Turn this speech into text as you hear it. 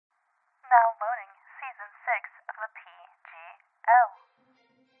Now loading Season 6 of the PGL.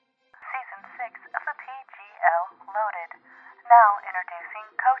 Season 6 of the PGL loaded. Now introducing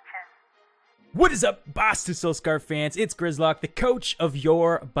Coaches. What is up, Boston Silk Scarf fans? It's Grizzlock, the coach of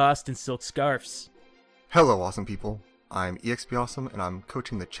your Boston Silk Scarfs. Hello, awesome people. I'm EXP Awesome, and I'm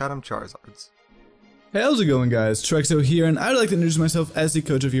coaching the Chatham Charizards. Hey, how's it going, guys? Trexo here, and I'd like to introduce myself as the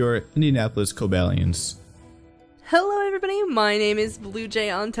coach of your Indianapolis Cobalions. Hello everybody, my name is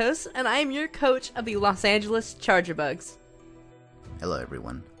BlueJayOnToast, and I am your coach of the Los Angeles Charjabugs. Hello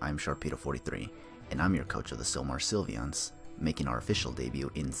everyone, I'm Sharpedo43, and I'm your coach of the Silmar Sylveons, making our official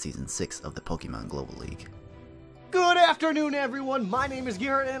debut in Season 6 of the Pokemon Global League. Good afternoon, everyone. My name is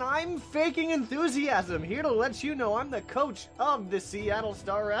Garrett, and I'm Faking Enthusiasm, here to let you know I'm the coach of the Seattle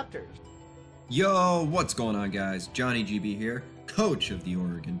Star Raptors. Yo, what's going on, guys? Johnny GB here, coach of the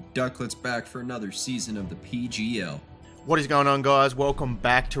Oregon Ducklets, back for another season of the PGL. What is going on, guys? Welcome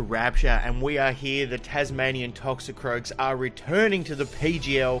back to Rapture, and we are here. The Tasmanian Toxicroaks are returning to the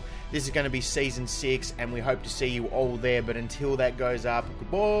PGL. This is going to be Season 6, and we hope to see you all there, but until that goes up,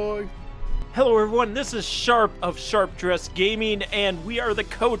 goodbye! Hello everyone, this is Sharp of Sharp Dress Gaming, and we are the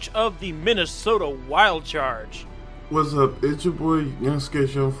coach of the Minnesota Wild Charge. What's up? It's your boy,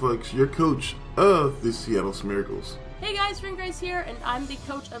 Youngskate Young Flex, your coach of the Seattle Smirgles. Hey guys, Spring Grace here, and I'm the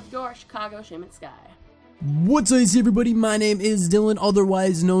coach of your Chicago Shaymin-Sky. What's up, everybody? My name is Dylan,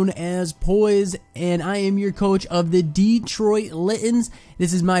 otherwise known as Poise, and I am your coach of the Detroit Littens.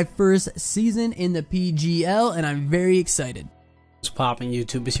 This is my first season in the PGL, and I'm very excited. What's poppin'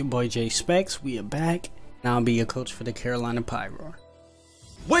 YouTube? It's your boy Jay Specs. We are back. Now I'll be your coach for the Carolina Pyroar.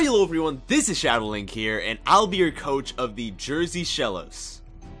 Well, hello everyone, this is Shadowlink here, and I'll be your coach of the Jersey Shellos.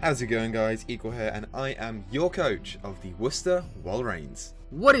 How's it going, guys? Equal here, and I am your coach of the Worcester Walreins.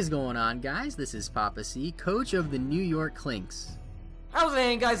 What is going on, guys? This is Papa C, coach of the New York Clinks. How's it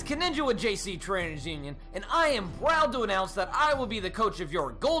hanging, guys? Keninja with JC Trainers Union, and I am proud to announce that I will be the coach of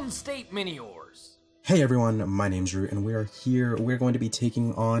your Golden State Miniors. Hey everyone, my name's Root, and we are here. We're going to be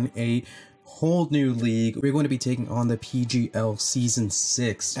taking on a whole new league. We're going to be taking on the PGL Season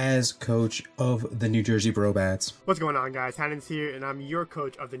 6 as coach of the New Jersey Brobats. What's going on, guys? Hannon's here, and I'm your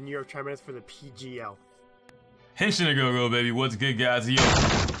coach of the New York Tri-Minutes for the PGL. Henshin a go, baby. What's good, guys? Yo.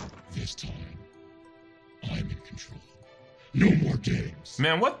 This time, I'm in control. No more games.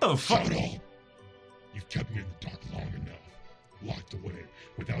 Man, what the fuck? Shut up. You've kept me in the dark long enough, locked away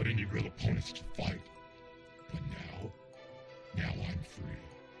without any real opponents to fight. But now I'm free,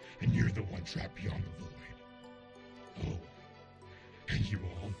 and you're the one trapped beyond the void. Oh, and you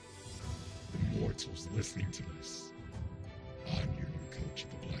all, the mortals listening to this, I'm your new coach of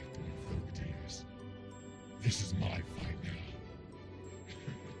the Blackthorn Frogadiers. This is my fight now.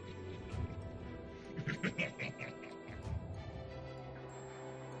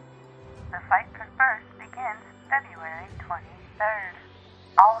 The fight for first begins February 23rd.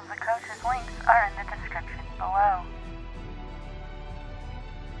 All of the coaches' links are in the description below.